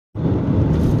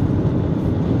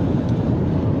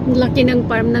Laki ng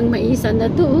farm ng maisan na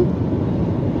to.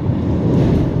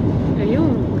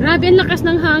 Ayun. Grabe ang lakas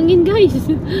ng hangin, guys.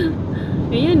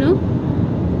 Ayan, oh.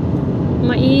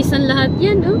 Maisan lahat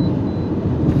yan, oh.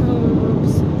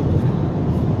 Oops.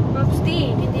 Oops,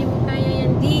 D. Hindi mo kaya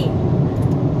yan, D.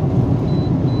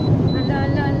 Ala.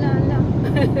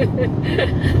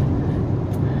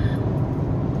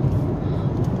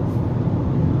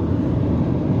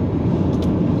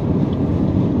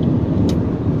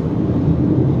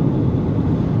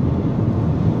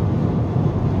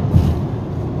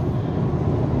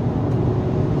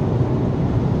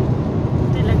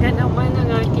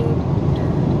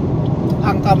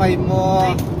 Kamay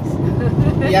mo.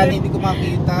 Yan, hindi ko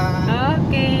makita.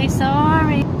 Okay,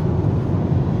 sorry.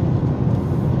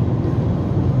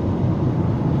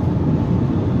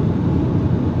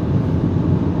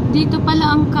 Dito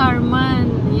pala ang Carman.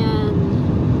 Ayan.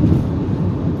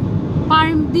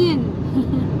 Farm din.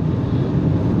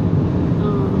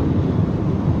 Oh.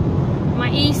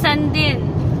 Maisan din.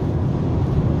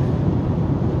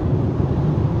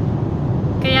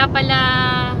 Kaya pala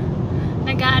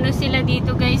nag-aano sila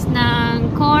dito, guys,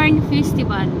 ng corn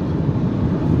festival.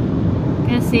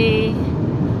 Kasi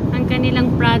ang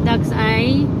kanilang products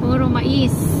ay puro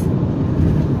mais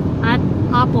at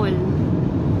apple.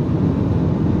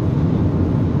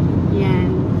 Yan.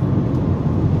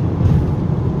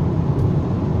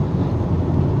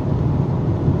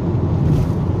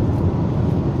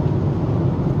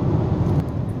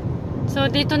 So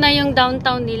dito na yung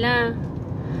downtown nila.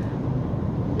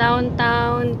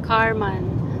 Downtown Carman.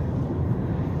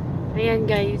 Ayan,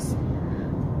 guys.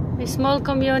 A small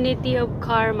community of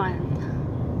Carman.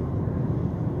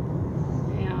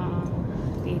 Ayan.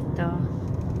 Dito.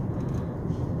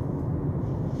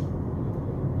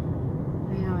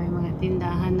 Ayan, may mga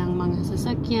tindahan ng mga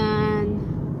sasakyan.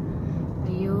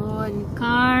 Ayun,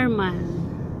 Carman.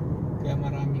 Kaya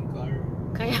maraming car.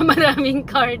 Kaya maraming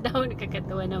car daw.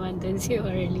 Nakakatawa naman dun si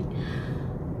Harley.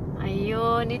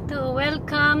 Ayun, ito.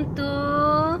 Welcome to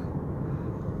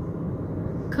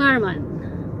Carman.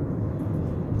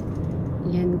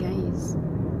 Yan, guys.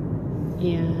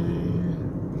 Yan.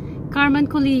 Carman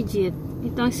Collegiate.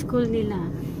 Ito ang school nila.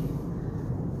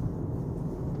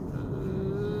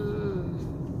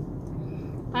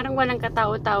 Parang walang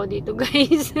katao-tao dito,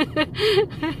 guys.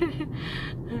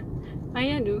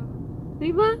 Ayan, oh.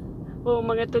 Diba? O,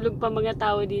 mga tulog pa mga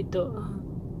tao dito.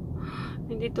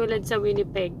 Hindi tulad sa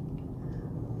Winnipeg.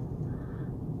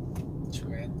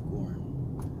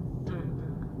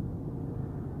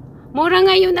 Mura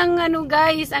ngayon ang ano,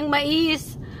 guys, ang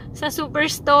mais sa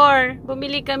superstore.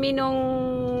 Bumili kami nung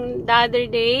the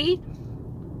other day.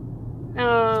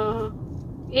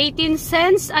 18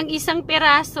 cents ang isang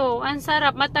peraso. Ang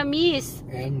sarap, matamis.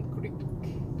 And Creek.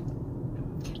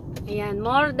 Ayan,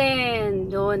 Morden.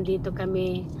 Doon, dito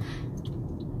kami.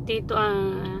 Dito ang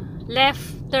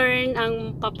left turn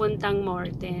ang papuntang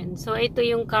Morden. So, ito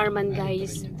yung Carman,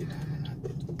 guys.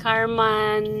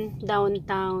 Carman,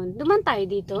 downtown. Duman tayo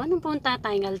dito? Anong punta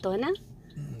tayong Altona?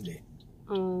 Hindi.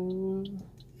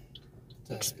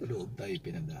 Sa loob tayo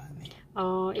pinadaan eh.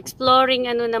 Exploring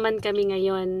ano naman kami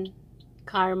ngayon.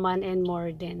 Carman and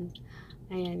Morden.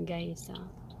 Ayan, guys.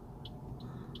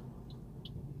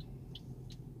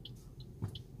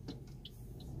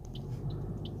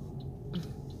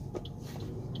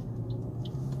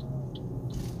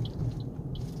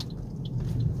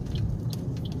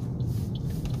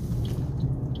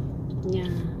 Yeah.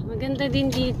 Maganda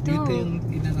din dito. Dito yung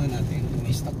inano natin, yung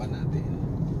istapa natin.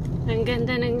 Ang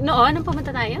ganda ng... Noon,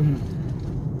 pumunta tayo?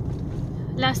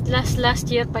 Last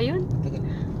year pa yun?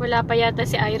 Wala pa yata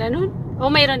si Ira nun? O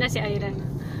mayroon na si Ira.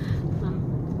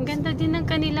 Ang ganda din ng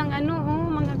kanilang ano,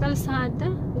 mga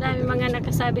kalsada. Dami mga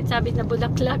nakasabit-sabit na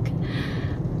bulaklak.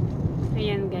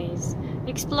 Ayan, guys.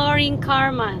 Exploring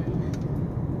Carman.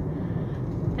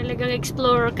 Talagang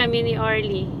explorer kami ni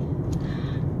Orly.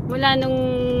 Mula nung...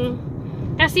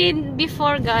 Kasi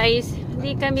before, guys,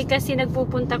 hindi kami kasi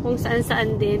nagpupunta kung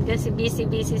saan-saan din. Kasi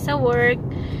busy-busy sa work.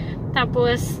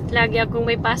 Tapos, lagi akong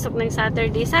may pasok ng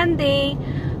Saturday, Sunday.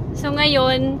 So,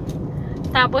 ngayon,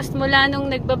 tapos mula nung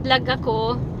nagbablog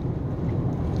ako,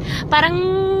 parang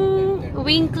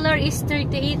Winkler is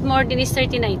 38, Morden is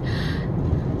 39.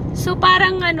 So,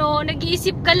 parang ano,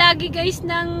 nag-iisip ka lagi, guys,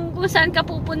 ng kung saan ka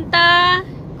pupunta.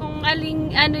 Kung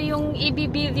aling, ano yung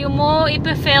i-video mo,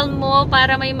 i-film mo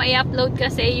para may ma-upload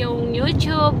kasi yung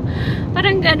YouTube.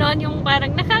 Parang ganon, yung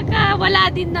parang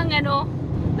nakakawala din ng ano,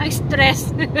 ng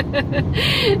stress.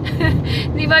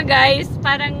 Diba, guys?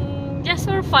 Parang just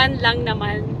for fun lang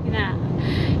naman na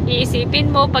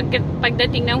Iisipin mo,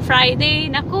 pagdating ng Friday,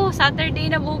 naku,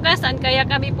 Saturday na bukas, saan kaya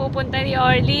kami pupunta ni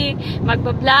Orly?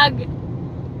 Magbablog.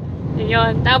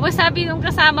 Yun. Tapos sabi nung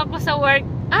kasama ko sa work,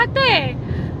 ate,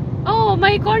 oh,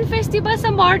 may corn festival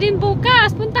sa Morden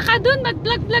bukas. Punta ka dun,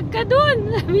 mag-vlog-vlog ka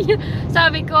dun.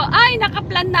 Sabi ko, ay,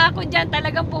 nakaplan na ako dyan.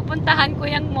 Talagang pupuntahan ko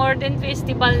yung Morden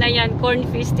festival na yan, corn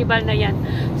festival na yan.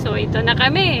 So, ito na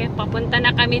kami. Papunta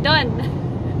na kami dun.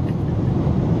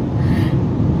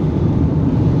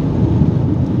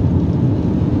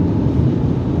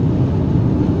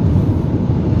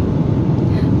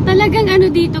 Talagang ano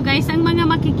dito guys, ang mga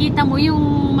makikita mo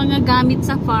yung mga gamit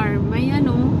sa farm. Ayan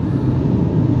oh.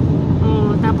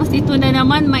 Oh, tapos ito na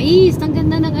naman mais. Ang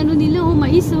ganda ng ano nila oh,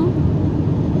 mais oh.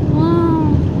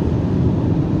 Wow.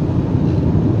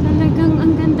 Talagang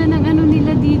ang ganda ng ano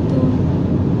nila dito.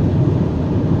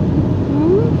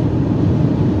 Oh.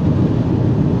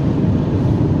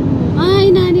 Ay,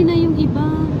 nani na yung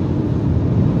iba.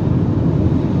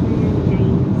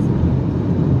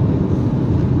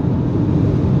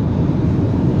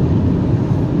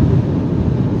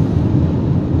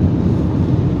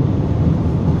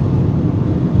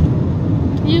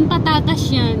 Yung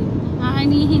patatas yan,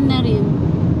 aanihin na rin.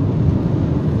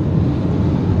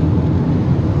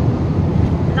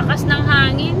 Lakas ng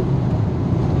hangin.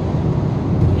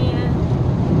 Ayan.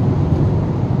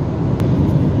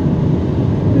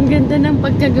 Ang ganda ng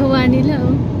pagkagawa nila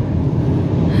oh.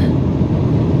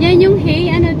 Yan yung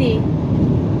hay, ano di?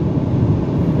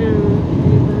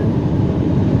 Diba?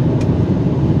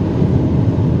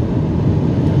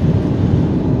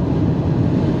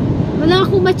 Wala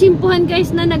akong matsimpuhan guys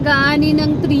na nag-aani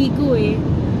ng trigo eh.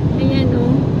 Ayan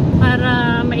oh.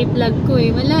 Para ma-vlog ko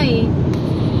eh. Wala eh.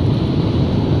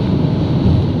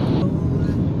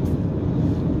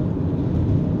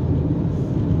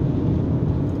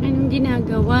 Anong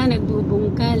ginagawa?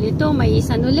 Nagbubungkal. Ito,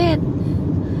 maisan ulit.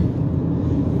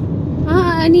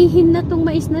 Aanihin na tong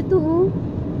mais na to oh.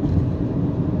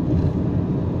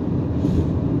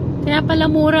 Kaya pala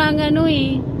mura ang ano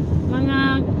eh. Mga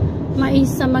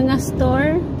mais sa mga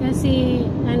store kasi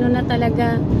ano na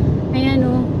talaga, ayan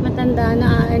o, matanda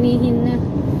na, aanihin na.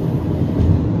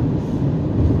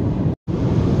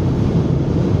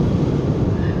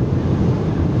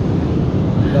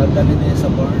 Dadali na yan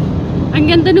sa barn. Ang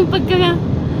ganda nung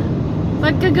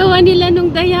pagkagawa nila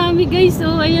nung dayami guys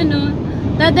oh, ayan o,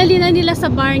 dadali na nila sa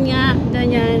barn nga,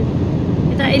 ganyan.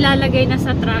 Ito ilalagay na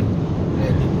sa truck.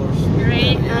 Ready for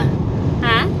winter.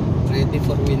 Ha? Ready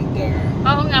for winter.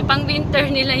 Oo nga, pang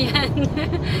winter nila yan.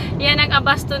 Yan ang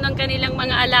abasto ng kanilang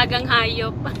mga alagang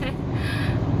hayop.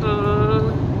 Oo.